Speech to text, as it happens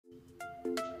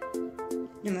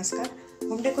नमस्कार,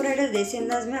 home decorator देसी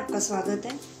अंदाज में आपका स्वागत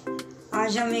है।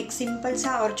 आज हम एक सिंपल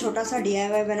सा और छोटा सा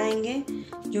DIY बनाएंगे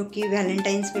जो कि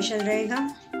वैलेंटाइन स्पेशल रहेगा।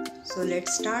 So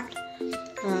let's start.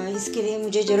 इसके लिए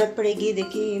मुझे ज़रूरत पड़ेगी,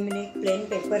 देखिए ये मैंने एक प्लेन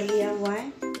पेपर लिया हुआ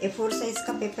है, A4 साइज़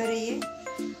का पेपर है ये,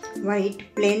 वाइट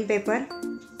प्लेन पेपर।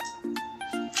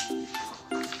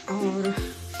 और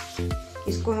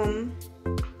इसको हम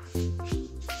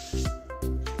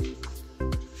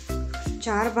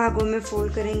 4 भागों में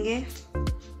फोल्ड करेंगे।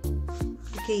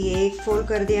 देखिए ये एक फोल्ड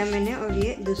कर दिया मैंने और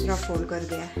ये दूसरा फोल्ड कर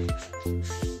दिया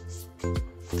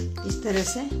इस तरह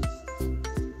से।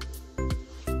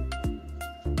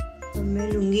 और मैं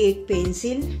लूँगी एक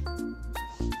पेंसिल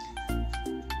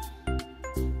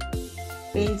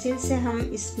से हम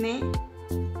इसमें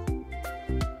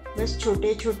बस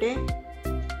छोटे छोटे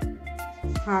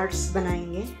हार्ट्स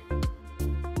बनाएंगे।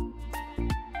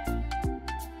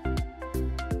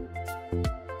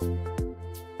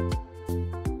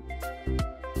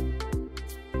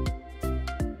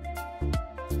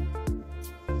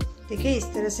 देखिए इस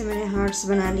तरह से मैंने हार्ट्स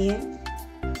बना लिए।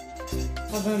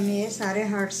 अब हम ये सारे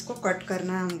हार्ट्स को कट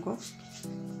करना है हमको।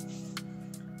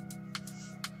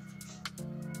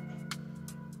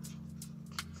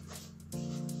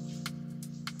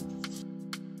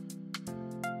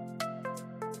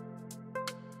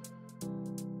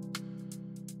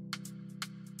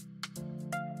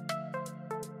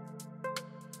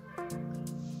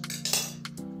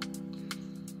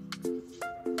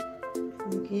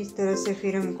 इस तरह से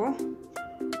फिर हमको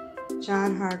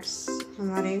 4 हार्ट्स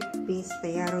हमारे पीस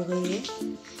तैयार हो गई है।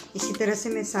 इसी तरह से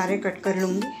मैं सारे कट कर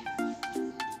लूँगी।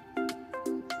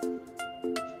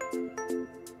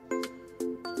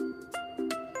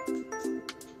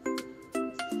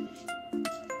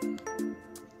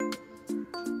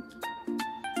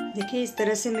 देखिए इस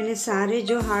तरह से मैंने सारे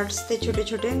जो हार्ट्स थे छोटे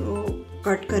छोटे वो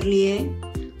कट कर लिए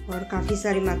और काफ़ी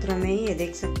सारी मात्रा में, ये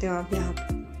देख सकते हो आप यहाँ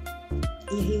पर,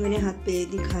 यही मैंने हाथ पे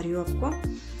दिखा रही हूँ आपको।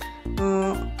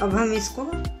 अब हम इसको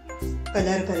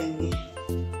कलर करेंगे।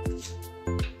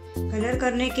 कलर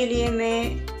करने के लिए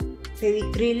मैं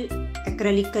फेविक्रिल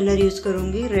एक्रेलिक कलर यूज़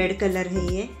करूँगी, रेड कलर है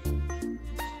ये।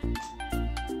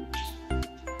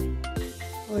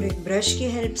 और एक ब्रश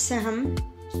की हेल्प से हम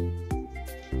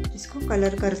इसको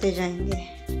कलर करते जाएंगे।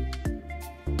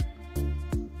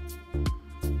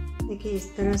 देखिए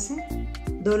इस तरह से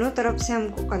दोनों तरफ से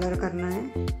हमको कलर करना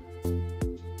है।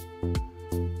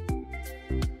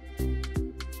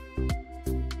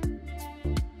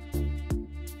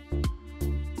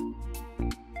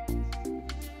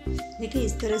 देखिए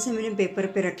इस तरह से मैंने पेपर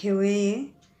पे रखे हुए ये,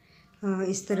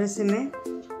 इस तरह से मैं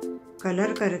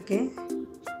कलर करके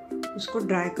उसको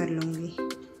ड्राई कर लूँगी।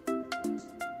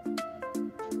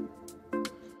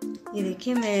 ये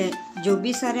देखिए मैं जो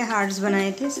भी सारे हार्ट्स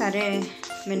बनाए थे सारे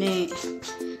मैंने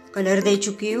कलर दे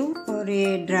चुकी हूँ और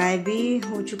ये ड्राई भी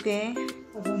हो चुके हैं।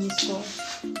 अब हम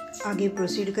इसको आगे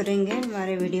प्रोसीड करेंगे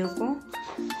हमारे वीडियो को।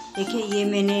 देखिए ये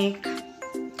मैंने एक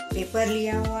पेपर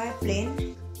लिया हुआ है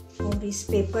प्लेन, और इस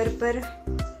पेपर पर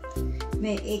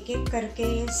मैं एक एक करके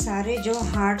सारे जो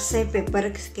हार्ट्स है पेपर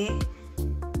के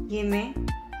ये मैं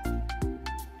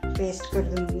पेस्ट कर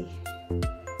दूंगी।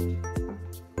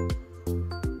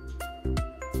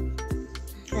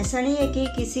 ऐसा नहीं है कि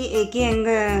किसी एक ही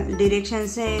एंगल डायरेक्शन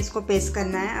से इसको पेस्ट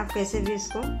करना है, आप कैसे भी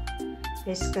इसको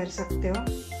पेस्ट कर सकते हो।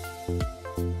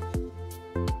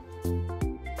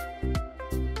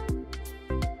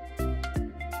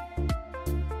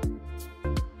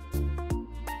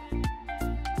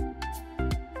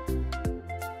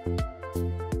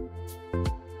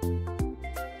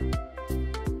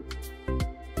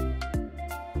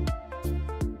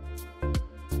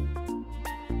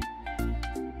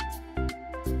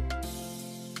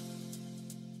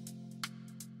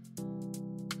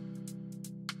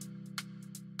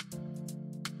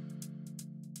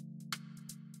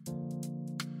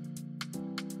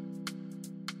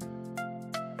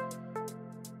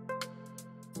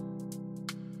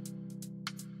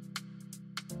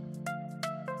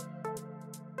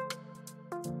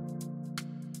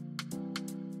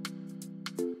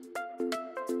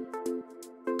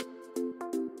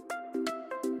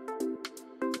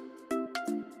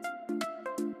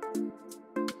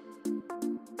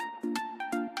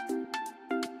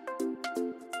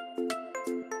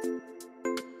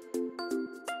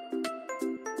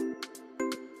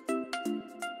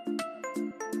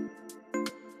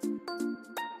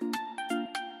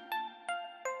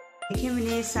 देखिए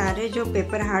मैंने सारे जो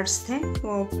पेपर हार्ट्स थे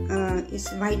वो इस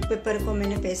वाइट पेपर को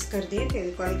मैंने पेस्ट कर दिए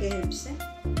फेविकॉल के हेल्प से।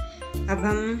 अब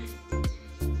हम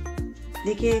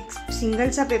देखिए एक सिंगल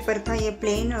सा पेपर था ये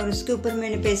प्लेन और उसके ऊपर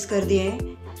मैंने पेस्ट कर दिया है,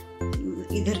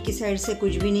 इधर की साइड से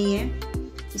कुछ भी नहीं है।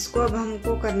 इसको अब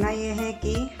हमको करना ये है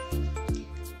कि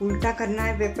उल्टा करना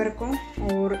है पेपर को,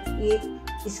 और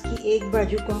इसकी एक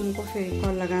बाजू को हमको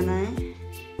फेविकॉल लगाना है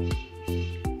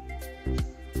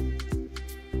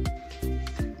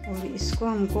और इसको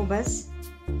हमको बस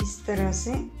इस तरह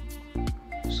से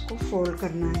उसको फोल्ड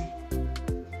करना है।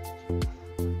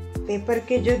 पेपर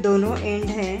के जो दोनों एंड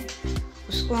है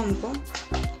उसको हमको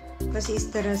बस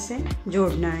इस तरह से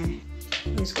जोड़ना है,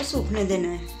 इसको सूखने देना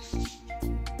है।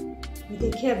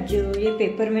 देखिए अब जो ये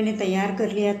पेपर मैंने तैयार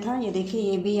कर लिया था, ये देखिए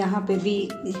ये भी यहाँ पे भी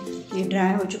ये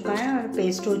ड्राई हो चुका है और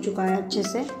पेस्ट हो चुका है अच्छे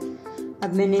से।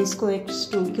 अब मैंने इसको एक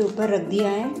स्टूल के ऊपर रख दिया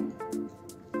है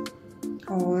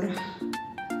और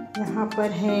यहाँ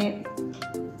पर है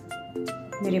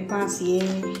मेरे पास ये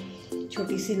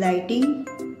छोटी सी लाइटिंग,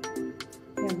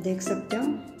 आप देख सकते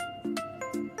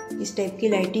हो इस टाइप की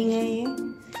लाइटिंग है ये।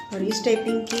 और इस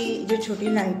टाइपिंग की जो छोटी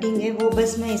लाइटिंग है वो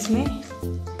बस मैं इसमें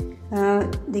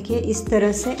देखिए इस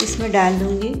तरह से इसमें डाल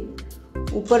दूँगी।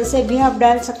 ऊपर से भी आप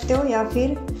डाल सकते हो या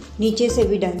फिर नीचे से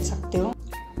भी डाल सकते हो।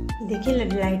 देखिए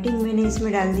लाइटिंग मैंने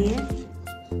इसमें डाल दी है,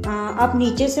 आप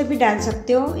नीचे से भी डाल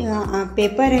सकते हो।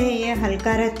 पेपर है ये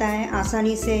हल्का रहता है,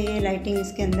 आसानी से ये लाइटिंग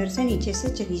इसके अंदर से नीचे से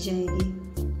चली जाएगी।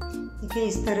 देखिए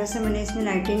इस तरह से मैंने इसमें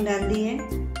लाइटिंग डाल दी है।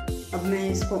 अब मैं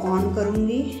इसको ऑन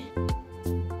करूँगी।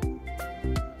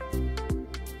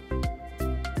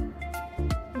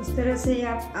 इस तरह से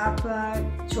आप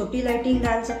छोटी लाइटिंग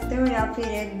डाल सकते हो या फिर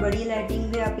एक बड़ी लाइटिंग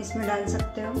भी आप इसमें डाल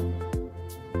सकते हो।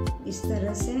 इस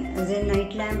तरह से एज ए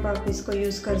नाइट लैम्प आप इसको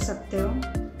यूज़ कर सकते हो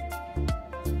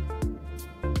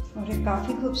और ये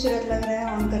काफ़ी खूबसूरत लग रहा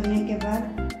है ऑन करने के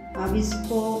बाद। आप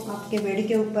इसको आपके बेड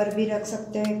के ऊपर भी रख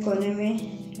सकते हो एक कोने में,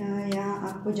 या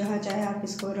आपको जहाँ चाहे आप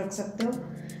इसको रख सकते हो।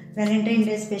 वैलेंटाइन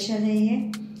डे स्पेशल है ये।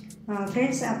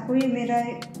 फ्रेंड्स, आपको ये मेरा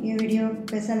ये वीडियो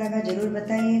कैसा लगा ज़रूर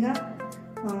बताइएगा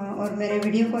और मेरे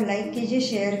वीडियो को लाइक कीजिए,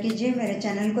 शेयर कीजिए, मेरे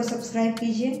चैनल को सब्सक्राइब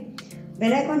कीजिए,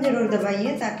 बेल आइकन ज़रूर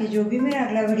दबाइए ताकि जो भी मेरा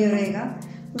अगला वीडियो रहेगा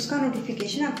उसका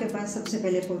नोटिफिकेशन आपके पास सबसे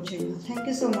पहले पहुंचेगा। Thank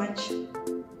you so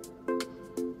much.